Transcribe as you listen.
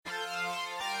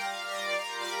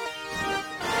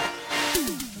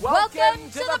Welcome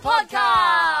to the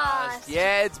podcast!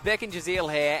 Yeah, it's Beck and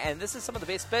Jazeel here, and this is some of the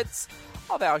best bits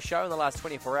of our show in the last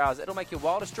 24 hours. It'll make your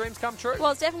wildest dreams come true. Well,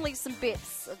 it's definitely some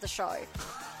bits of the show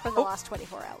from the last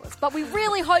 24 hours, but we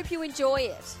really hope you enjoy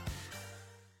it.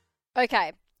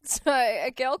 Okay, so a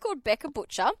girl called Becca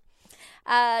Butcher,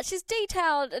 she's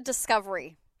detailed a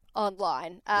discovery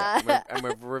online. And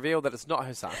we've revealed that it's not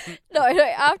her son. No,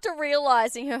 after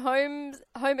realising her home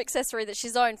accessory that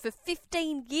she's owned for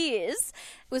 15 years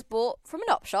was bought from an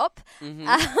op shop,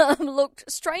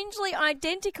 looked strangely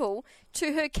identical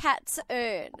to her cat's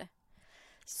urn.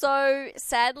 So,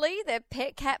 sadly, their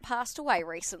pet cat passed away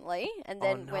recently, and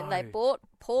then when they brought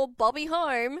poor Bobby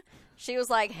home, she was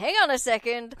like, hang on a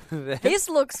second, this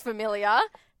looks familiar.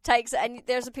 And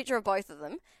there's a picture of both of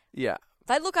them. Yeah.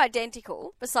 They look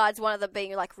identical, besides one of them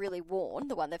being, like, really worn,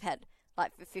 the one they've had,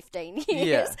 like, for 15 years.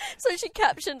 Yeah. So she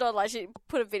captioned on, like, she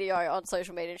put a video on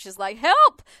social media, and she's like,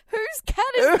 help! Whose cat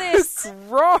is this?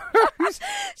 Gross!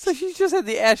 So she's just had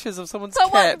the ashes of someone's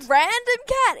cat. Someone's random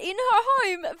cat in her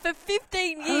home for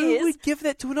 15 years. Who would give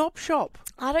that to an op shop?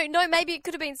 I don't know. Maybe it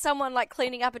could have been someone, like,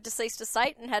 cleaning up a deceased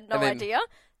estate and had no idea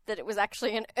that it was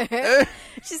actually an urn.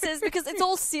 She says because it's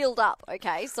all sealed up,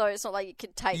 okay? So it's not like you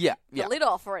can take the lid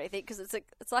off or anything, because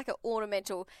it's like an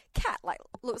ornamental cat, like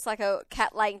looks like a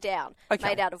cat laying down,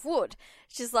 made out of wood.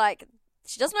 She's like,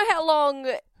 she doesn't know how long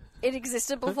it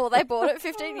existed before they bought it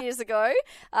 15 years ago.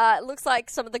 It looks like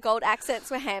some of the gold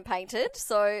accents were hand-painted,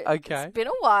 so it's been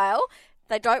a while.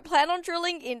 They don't plan on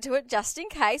drilling into it just in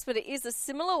case, but it is a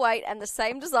similar weight and the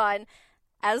same design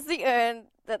as the urn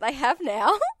that they have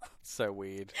now. So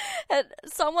weird. And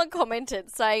someone commented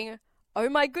saying, oh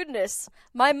my goodness,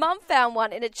 my mum found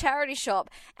one in a charity shop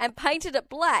and painted it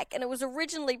black, and it was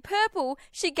originally purple.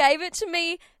 She gave it to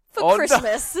me for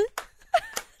Christmas. No.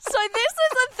 So this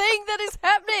is a thing that is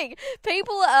happening.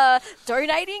 People are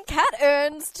donating cat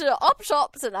urns to op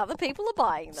shops and other people are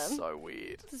buying them. So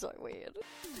weird. So weird.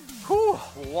 Whew,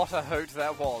 what a hoot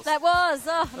that was. That was.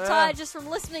 Oh, I'm tired just from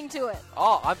listening to it.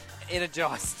 Oh, I'm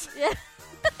energized. Yeah.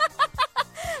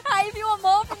 Hey, if you want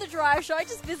more from The Drive Show,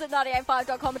 just visit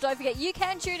 985.com, and don't forget you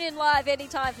can tune in live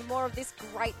anytime for more of this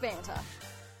great banter.